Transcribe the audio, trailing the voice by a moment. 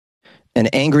An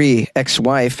angry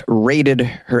ex-wife raided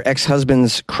her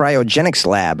ex-husband's cryogenics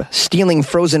lab, stealing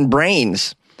frozen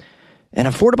brains. And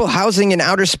affordable housing in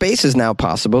outer space is now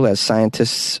possible as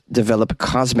scientists develop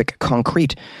cosmic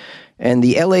concrete. And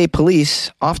the LA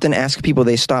police often ask people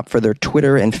they stop for their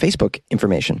Twitter and Facebook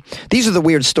information. These are the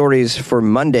weird stories for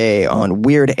Monday on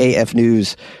Weird AF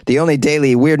News, the only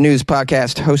daily weird news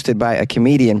podcast hosted by a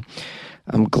comedian.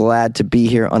 I'm glad to be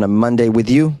here on a Monday with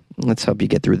you. Let's help you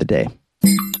get through the day.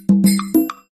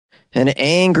 An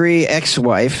angry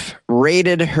ex-wife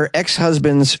raided her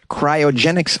ex-husband's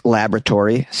cryogenics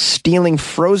laboratory, stealing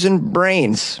frozen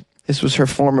brains. This was her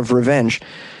form of revenge.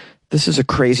 This is a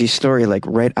crazy story, like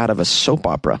right out of a soap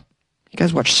opera. You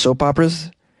guys watch soap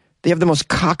operas? They have the most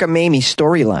cockamamie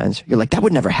storylines. You're like, that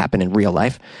would never happen in real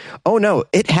life. Oh no,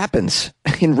 it happens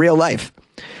in real life.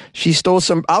 She stole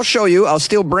some, I'll show you, I'll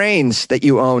steal brains that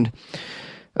you own.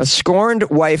 A scorned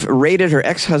wife raided her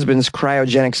ex-husband's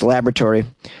cryogenics laboratory,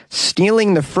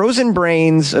 stealing the frozen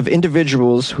brains of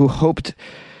individuals who hoped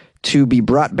to be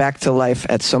brought back to life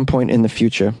at some point in the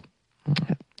future.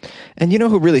 And you know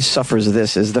who really suffers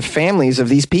this is the families of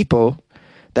these people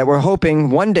that were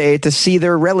hoping one day to see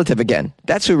their relative again.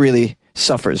 That's who really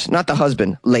suffers, not the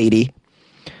husband, lady.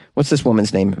 What's this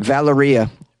woman's name? Valeria.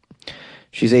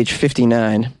 She's age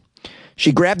 59.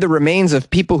 She grabbed the remains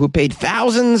of people who paid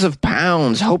thousands of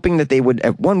pounds, hoping that they would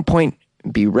at one point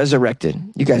be resurrected.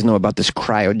 You guys know about this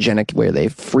cryogenic where they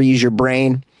freeze your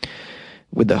brain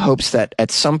with the hopes that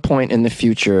at some point in the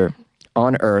future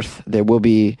on Earth, there will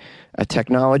be a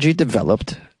technology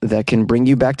developed that can bring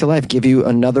you back to life, give you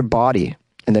another body,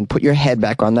 and then put your head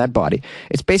back on that body.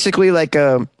 It's basically like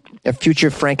a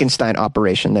future Frankenstein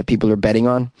operation that people are betting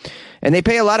on. And they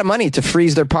pay a lot of money to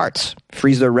freeze their parts,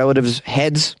 freeze their relatives'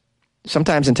 heads,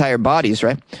 sometimes entire bodies,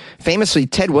 right? Famously,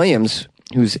 Ted Williams,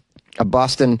 who's a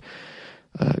Boston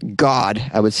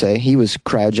god, I would say, he was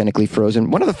cryogenically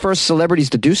frozen. One of the first celebrities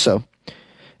to do so.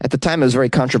 At the time, it was very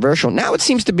controversial. Now it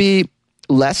seems to be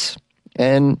less,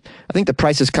 and I think the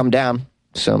price has come down.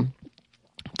 So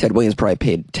Ted Williams probably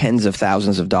paid tens of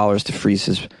thousands of dollars to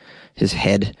freeze his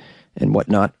head and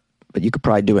whatnot. But you could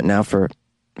probably do it now for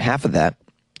half of that.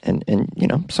 And you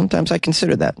know, sometimes I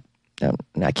consider that. Now,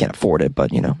 I can't afford it,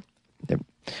 but, you know,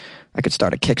 I could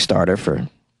start a Kickstarter for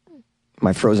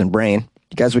my frozen brain.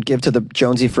 You guys would give to the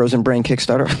Jonesy Frozen Brain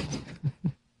Kickstarter?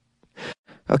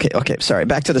 Okay, sorry.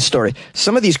 Back to the story.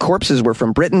 Some of these corpses were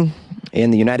from Britain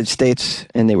and the United States,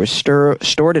 and they were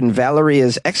stored in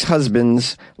Valeria's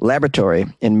ex-husband's laboratory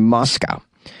in Moscow.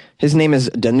 His name is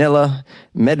Danila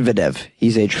Medvedev.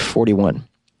 He's age 41.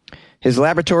 His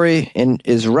laboratory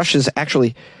is Russia's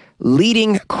actually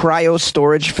leading cryo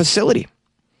storage facility.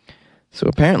 So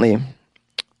apparently,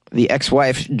 the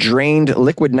ex-wife drained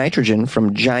liquid nitrogen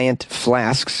from giant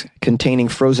flasks containing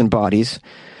frozen bodies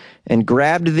and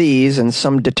grabbed these and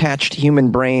some detached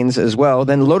human brains as well,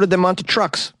 then loaded them onto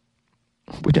trucks.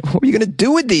 What are you going to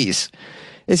do with these?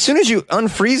 As soon as you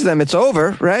unfreeze them, it's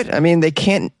over, right? I mean, they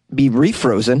can't be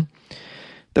refrozen.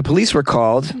 The police were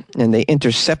called, and they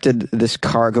intercepted this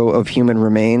cargo of human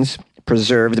remains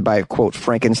preserved by, quote,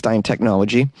 Frankenstein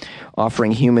technology,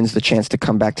 offering humans the chance to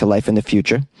come back to life in the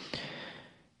future.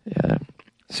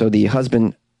 So the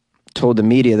husband told the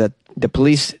media that the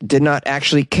police did not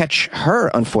actually catch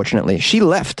her, unfortunately. She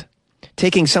left,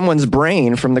 taking someone's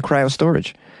brain from the cryo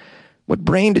storage. What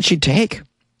brain did she take?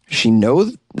 Does she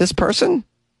know this person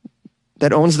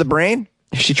that owns the brain?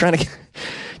 Is she trying to...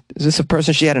 Is this a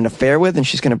person she had an affair with and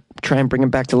she's going to try and bring him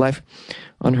back to life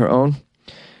on her own?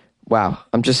 Wow,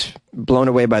 I'm just blown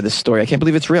away by this story. I can't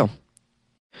believe it's real.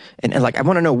 And like, I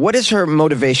want to know, what is her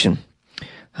motivation?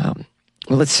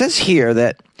 Well, it says here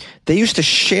that they used to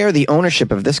share the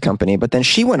ownership of this company, but then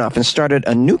she went off and started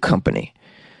a new company.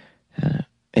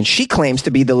 And she claims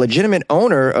to be the legitimate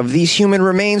owner of these human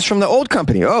remains from the old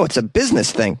company. Oh, it's a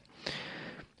business thing.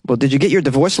 Well, did you get your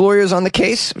divorce lawyers on the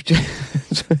case?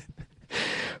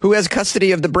 Who has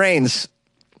custody of the brains?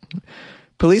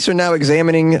 Police are now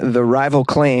examining the rival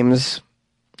claims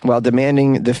while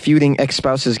demanding the feuding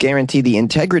ex-spouses guarantee the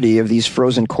integrity of these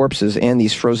frozen corpses and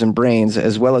these frozen brains,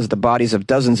 as well as the bodies of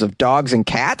dozens of dogs and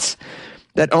cats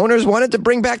that owners wanted to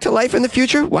bring back to life in the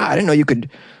future. Wow, I didn't know you could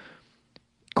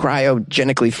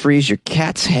cryogenically freeze your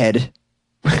cat's head.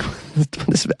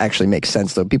 This actually makes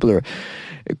sense, though. People are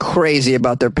crazy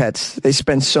about their pets. They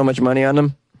spend so much money on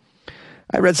them.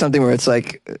 I read something where it's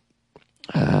like,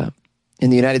 in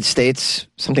the United States,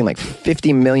 something like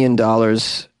 $50 million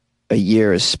a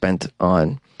year is spent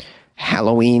on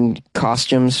Halloween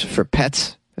costumes for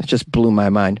pets. It just blew my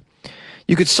mind.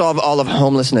 You could solve all of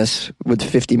homelessness with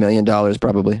 $50 million,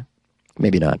 probably.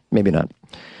 Maybe not.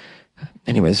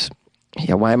 Anyways,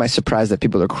 Yeah, why am I surprised that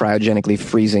people are cryogenically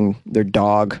freezing their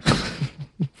dog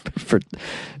for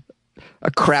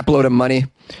a crap load of money?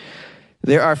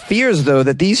 There are fears, though,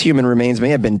 that these human remains may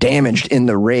have been damaged in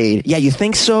the raid. Yeah, you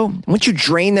think so? Once you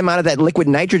drain them out of that liquid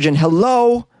nitrogen,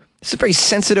 hello? It's a very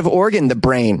sensitive organ, the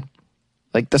brain.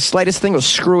 Like, the slightest thing will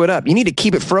screw it up. You need to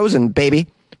keep it frozen, baby.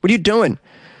 What are you doing?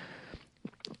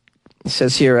 It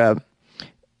says here,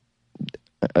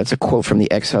 it's a quote from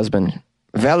the ex-husband.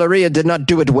 Valeria did not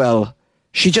do it well.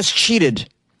 She just cheated.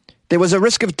 There was a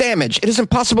risk of damage. It is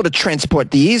impossible to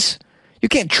transport these. You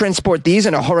can't transport these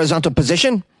in a horizontal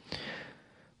position.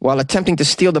 While attempting to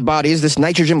steal the bodies, this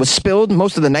nitrogen was spilled.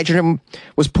 Most of the nitrogen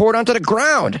was poured onto the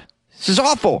ground. This is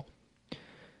awful.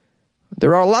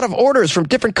 There are a lot of orders from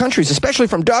different countries, especially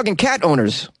from dog and cat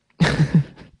owners.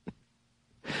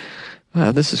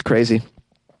 Wow, this is crazy.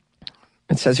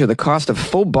 It says here the cost of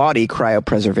full body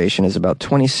cryopreservation is about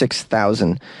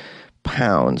 26,000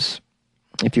 pounds.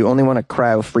 If you only want to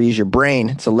cryo-freeze your brain,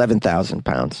 it's 11,000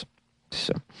 pounds.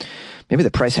 So maybe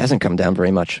the price hasn't come down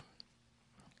very much.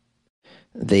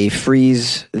 They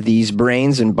freeze these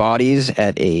brains and bodies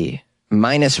at a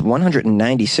minus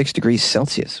 196 degrees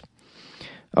Celsius.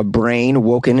 A brain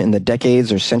woken in the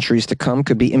decades or centuries to come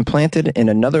could be implanted in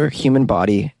another human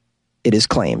body, it is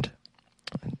claimed.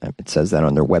 It says that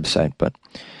on their website, but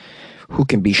who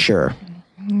can be sure?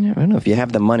 I don't know, if you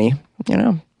have the money,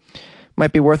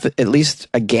 might be worth at least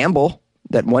a gamble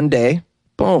that one day,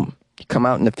 boom, you come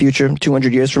out in the future,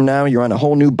 200 years from now, you're on a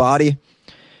whole new body.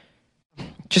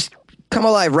 Just come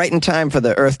alive right in time for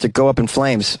the Earth to go up in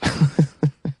flames.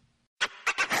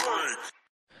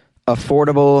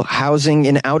 Affordable housing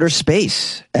in outer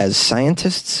space as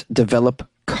scientists develop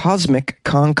cosmic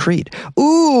concrete.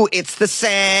 Ooh, it's the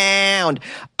sound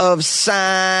of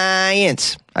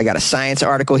science. I got a science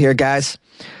article here, guys.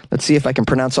 Let's see if I can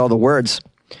pronounce all the words.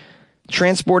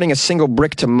 Transporting a single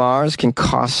brick to Mars can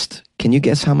you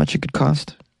guess how much it could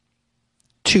cost?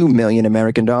 2 million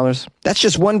American dollars. That's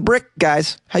just one brick,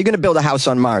 guys. How are you going to build a house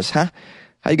on Mars, huh?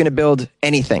 How are you going to build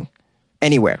anything,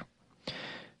 anywhere?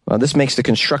 Well, this makes the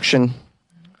construction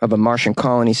of a Martian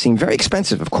colony seem very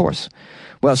expensive, of course.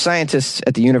 Well, scientists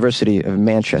at the University of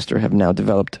Manchester have now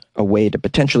developed a way to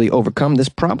potentially overcome this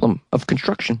problem of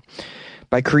construction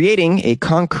by creating a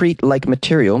concrete-like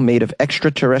material made of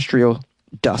extraterrestrial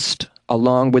dust,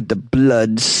 along with the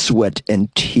blood, sweat,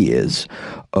 and tears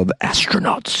of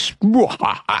astronauts.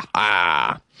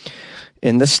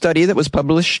 In the study that was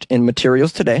published in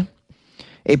Materials Today,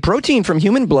 a protein from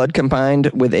human blood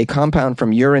combined with a compound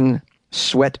from urine,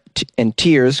 sweat, and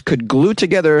tears could glue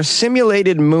together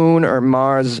simulated moon or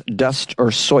Mars dust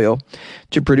or soil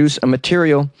to produce a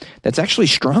material that's actually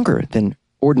stronger than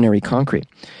ordinary concrete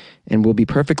and will be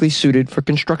perfectly suited for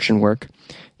construction work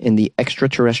in the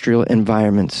extraterrestrial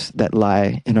environments that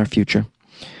lie in our future.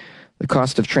 The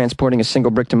cost of transporting a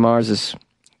single brick to Mars is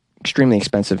extremely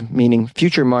expensive, meaning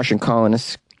future Martian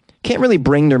colonists can't really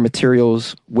bring their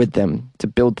materials with them to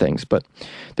build things, but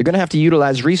they're going to have to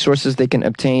utilize resources they can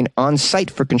obtain on site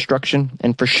for construction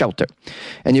and for shelter.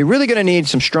 And you're really going to need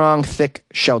some strong, thick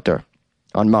shelter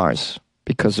on Mars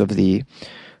because of the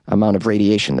amount of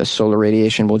radiation. The solar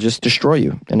radiation will just destroy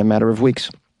you in a matter of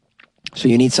weeks. So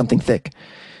you need something thick.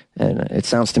 And it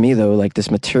sounds to me, though, like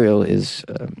this material is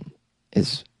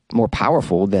more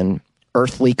powerful than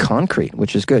earthly concrete,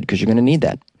 which is good because you're going to need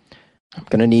that. I'm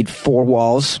going to need 4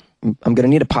 walls. I'm going to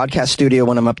need a podcast studio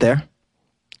when I'm up there.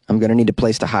 I'm going to need a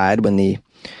place to hide when the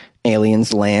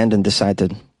aliens land and decide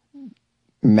to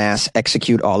mass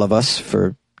execute all of us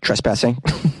for trespassing.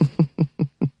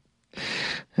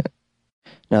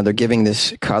 Now they're giving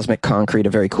this cosmic concrete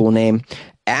a very cool name.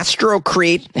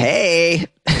 Astrocrete. Hey!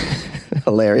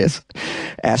 Hilarious.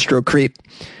 Astrocrete.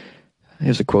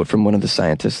 Here's a quote from one of the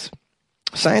scientists.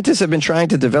 Scientists have been trying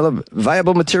to develop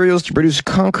viable materials to produce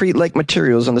concrete-like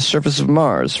materials on the surface of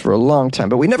Mars for a long time,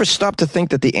 but we never stopped to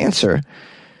think that the answer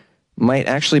might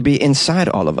actually be inside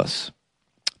all of us.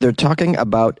 They're talking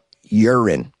about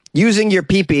urine. Using your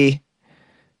pee-pee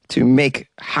to make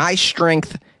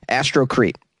high-strength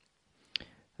astrocrete.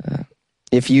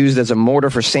 If used as a mortar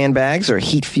for sandbags or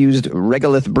heat-fused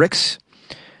regolith bricks,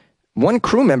 one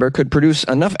crew member could produce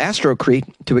enough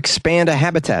astrocrete to expand a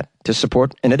habitat to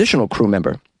support an additional crew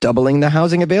member, doubling the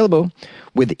housing available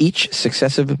with each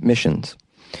successive missions.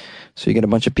 So you get a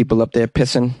bunch of people up there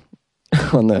pissing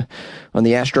on the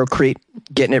astrocrete,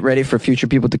 getting it ready for future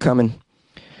people to come and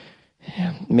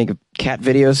make cat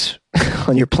videos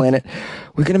on your planet.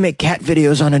 We're going to make cat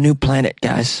videos on a new planet,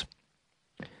 guys.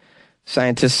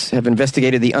 Scientists have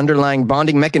investigated the underlying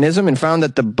bonding mechanism and found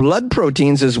that the blood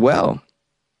proteins as well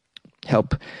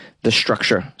help the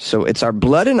structure. So it's our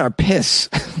blood and our piss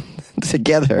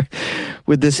together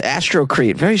with this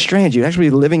Astrocrete. Very strange. You'd actually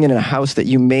be living in a house that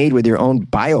you made with your own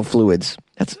biofluids.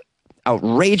 That's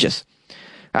outrageous.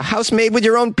 A house made with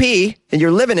your own pee, and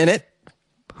you're living in it.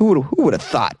 Who would have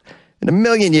thought? In a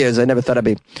million years, I never thought I'd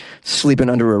be sleeping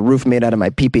under a roof made out of my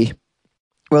pee-pee.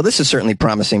 Well, this is certainly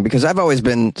promising because I've always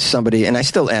been somebody, and I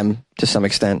still am to some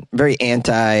extent, very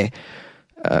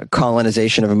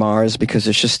anti-colonization of Mars because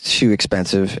it's just too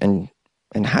expensive. And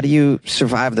how do you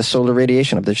survive the solar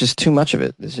radiation? There's just too much of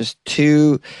it. It's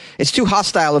too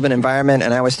hostile of an environment.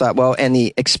 And I always thought, well, and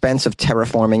the expense of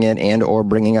terraforming it and or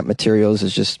bringing up materials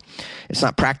is just, it's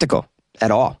not practical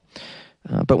at all.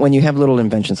 But when you have little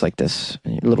inventions like this,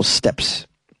 little steps,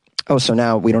 so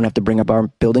now we don't have to bring up our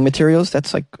building materials?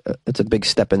 That's a big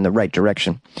step in the right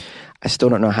direction. I still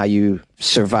don't know how you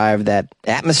survive that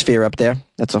atmosphere up there.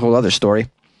 That's a whole other story.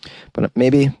 But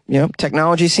maybe,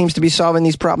 technology seems to be solving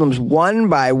these problems one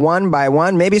by one by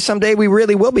one. Maybe someday we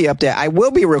really will be up there. I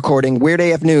will be recording Weird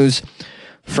AF News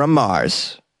from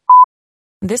Mars.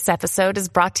 This episode is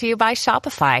brought to you by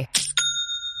Shopify.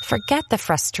 Forget the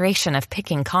frustration of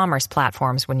picking commerce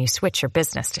platforms when you switch your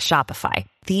business to Shopify,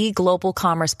 the global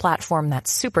commerce platform that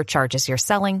supercharges your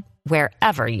selling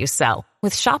wherever you sell.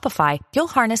 With Shopify, you'll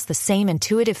harness the same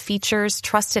intuitive features,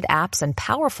 trusted apps, and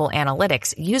powerful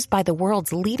analytics used by the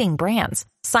world's leading brands.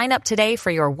 Sign up today for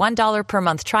your $1 per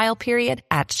month trial period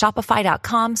at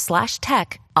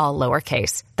shopify.com/tech, all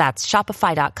lowercase. That's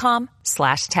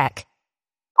shopify.com/tech.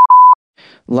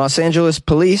 Los Angeles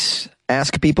police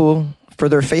ask people for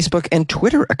their Facebook and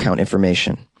Twitter account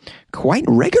information quite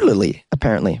regularly,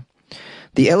 apparently.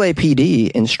 The LAPD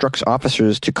instructs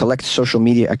officers to collect social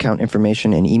media account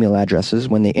information and email addresses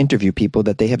when they interview people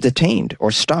that they have detained or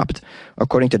stopped,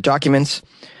 according to documents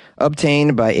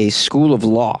obtained by a school of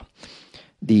law.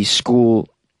 The school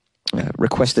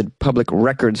requested public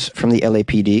records from the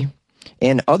LAPD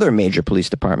and other major police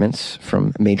departments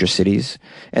from major cities,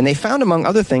 and they found, among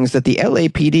other things, that the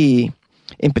LAPD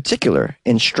in particular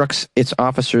instructs its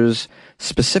officers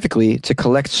specifically to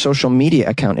collect social media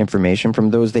account information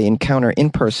from those they encounter in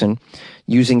person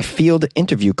using field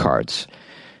interview cards.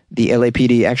 The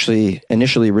LAPD actually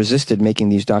initially resisted making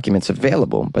these documents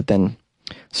available, but then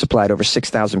supplied over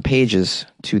 6,000 pages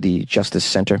to the Justice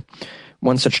Center.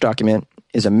 One such document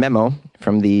is a memo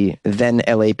from the then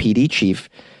LAPD chief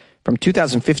from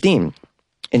 2015,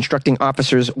 instructing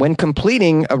officers when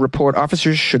completing a report,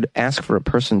 officers should ask for a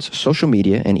person's social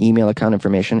media and email account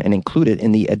information and include it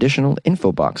in the additional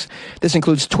info box. This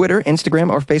includes Twitter, Instagram,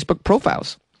 or Facebook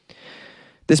profiles.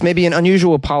 This may be an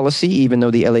unusual policy, even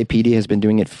though the LAPD has been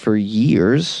doing it for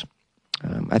years.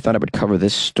 I thought I would cover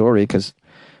this story because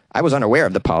I was unaware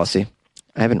of the policy.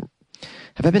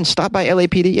 Have I been stopped by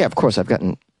LAPD? Yeah, of course. I've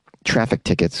gotten traffic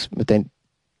tickets, but I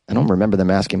don't remember them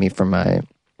asking me for my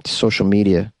social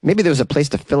media. Maybe there was a place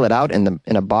to fill it out in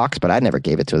a box, but I never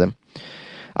gave it to them.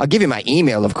 I'll give you my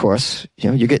email, of course.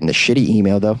 You're getting the shitty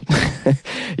email, though.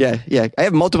 Yeah. I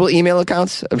have multiple email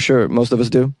accounts. I'm sure most of us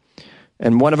do.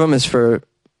 And one of them is for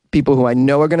people who I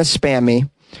know are going to spam me.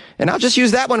 And I'll just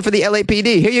use that one for the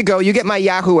LAPD. Here you go. You get my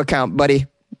Yahoo account, buddy.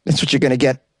 That's what you're going to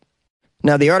get.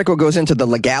 Now, the article goes into the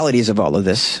legalities of all of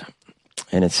this.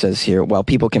 And it says here, while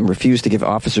people can refuse to give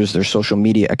officers their social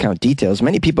media account details,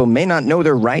 many people may not know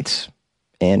their rights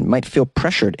and might feel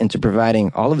pressured into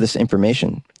providing all of this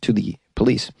information to the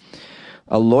police.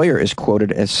 A lawyer is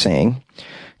quoted as saying,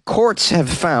 "Courts have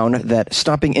found that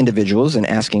stopping individuals and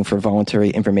asking for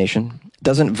voluntary information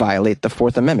doesn't violate the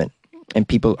Fourth Amendment, and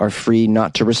people are free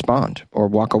not to respond or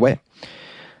walk away.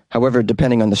 However,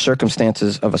 depending on the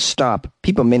circumstances of a stop,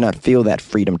 people may not feel that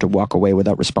freedom to walk away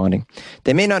without responding.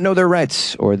 They may not know their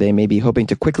rights, or they may be hoping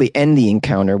to quickly end the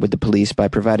encounter with the police by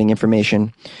providing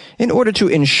information in order to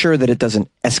ensure that it doesn't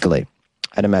escalate."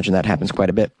 I'd imagine that happens quite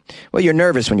a bit. Well, you're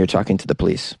nervous when you're talking to the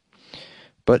police.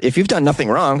 But if you've done nothing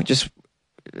wrong,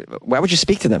 why would you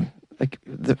speak to them? I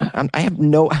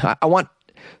want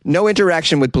no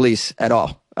interaction with police at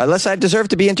all, unless I deserve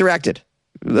to be interacted,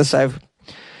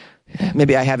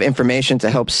 maybe I have information to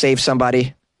help save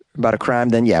somebody about a crime,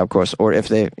 then yeah, of course. Or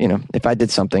if if I did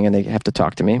something and they have to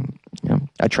talk to me,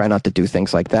 I try not to do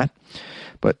things like that.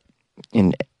 But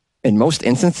in most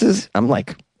instances, I'm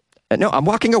like, no, I'm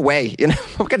walking away. I'm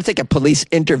going to take a police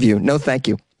interview. No, thank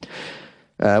you.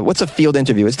 What's a field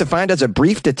interview? It's defined as a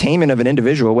brief detainment of an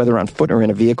individual, whether on foot or in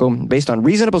a vehicle, based on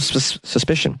reasonable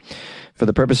suspicion for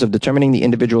the purpose of determining the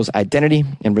individual's identity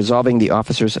and resolving the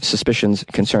officer's suspicions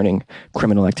concerning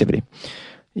criminal activity.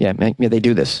 Yeah, they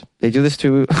do this. They do this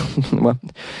to, well,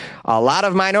 a lot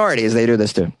of minorities they do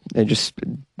this to.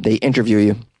 They interview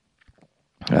you.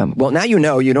 Well, now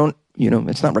you don't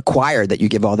it's not required that you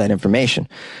give all that information.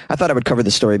 I thought I would cover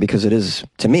the story because it is,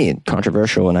 to me,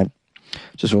 controversial, and I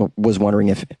just was wondering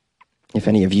if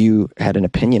any of you had an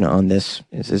opinion on this.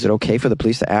 Is it okay for the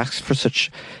police to ask for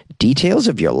such details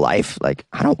of your life? Like,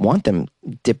 I don't want them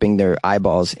dipping their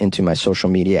eyeballs into my social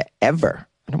media ever.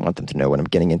 I don't want them to know what I'm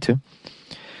getting into.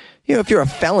 If you're a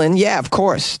felon, yeah, of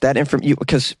course,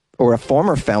 or a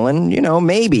former felon,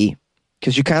 maybe,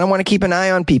 because you kind of want to keep an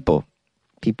eye on people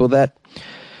that,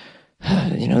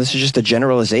 this is just a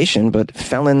generalization, but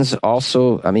felons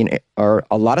also, are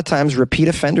a lot of times repeat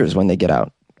offenders when they get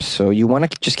out. So you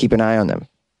want to just keep an eye on them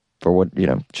for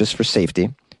just for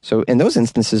safety. So in those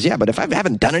instances, yeah, but if I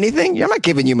haven't done anything, I'm not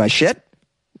giving you my shit.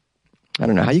 I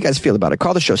don't know how you guys feel about it.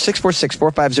 Call the show,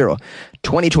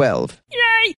 646-450-2012.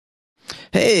 Yay!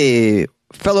 Hey,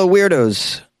 fellow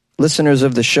weirdos, listeners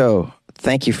of the show,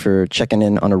 thank you for checking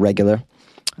in on a regular.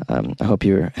 I hope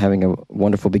you're having a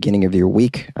wonderful beginning of your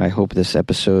week. I hope this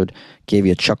episode gave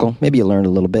you a chuckle. Maybe you learned a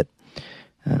little bit.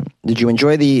 Did you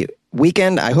enjoy the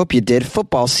weekend? I hope you did.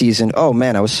 Football season. Oh,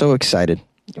 man, I was so excited.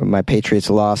 My Patriots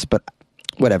lost, but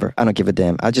whatever. I don't give a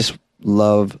damn. I just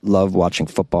love watching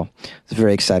football. It's a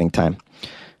very exciting time.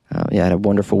 I had a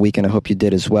wonderful weekend. I hope you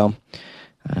did as well.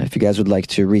 If you guys would like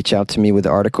to reach out to me with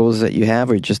the articles that you have,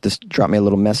 or just drop me a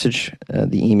little message,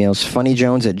 the email is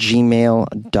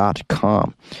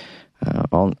funnyjones@gmail.com.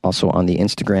 Also on the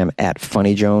Instagram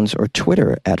 @funnyjones or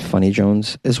Twitter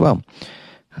 @funnyjones as well.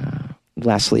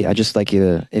 Lastly, I'd just like you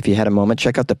to, if you had a moment,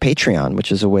 check out the Patreon,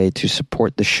 which is a way to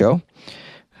support the show,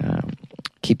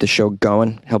 keep the show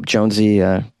going, help Jonesy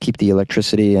keep the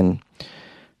electricity, and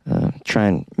try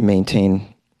and maintain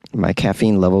my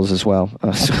caffeine levels as well.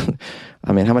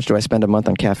 How much do I spend a month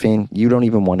on caffeine? You don't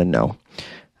even want to know.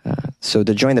 So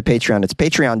to join the Patreon, it's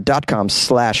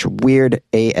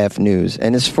patreon.com/weirdafnews.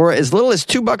 And it's for as little as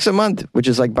 $2 a month, which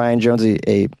is like buying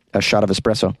Jonesy a shot of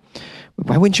espresso.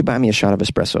 Why wouldn't you buy me a shot of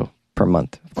espresso per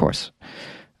month? Of course.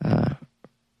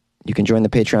 You can join the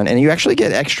Patreon, and you actually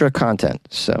get extra content.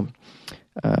 So,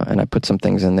 and I put some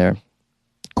things in there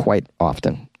quite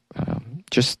often.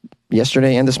 Just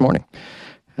yesterday and this morning,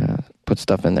 put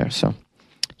stuff in there. So,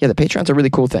 yeah, the Patreon's a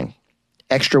really cool thing.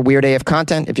 Extra Weird AF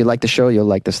content. If you like the show, you'll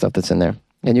like the stuff that's in there.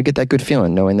 And you get that good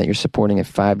feeling knowing that you're supporting a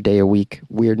 5-day-a-week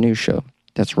weird news show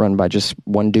that's run by just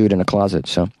one dude in a closet.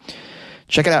 So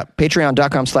check it out.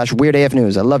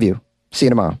 Patreon.com/weirdafnews. I love you. See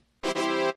you tomorrow.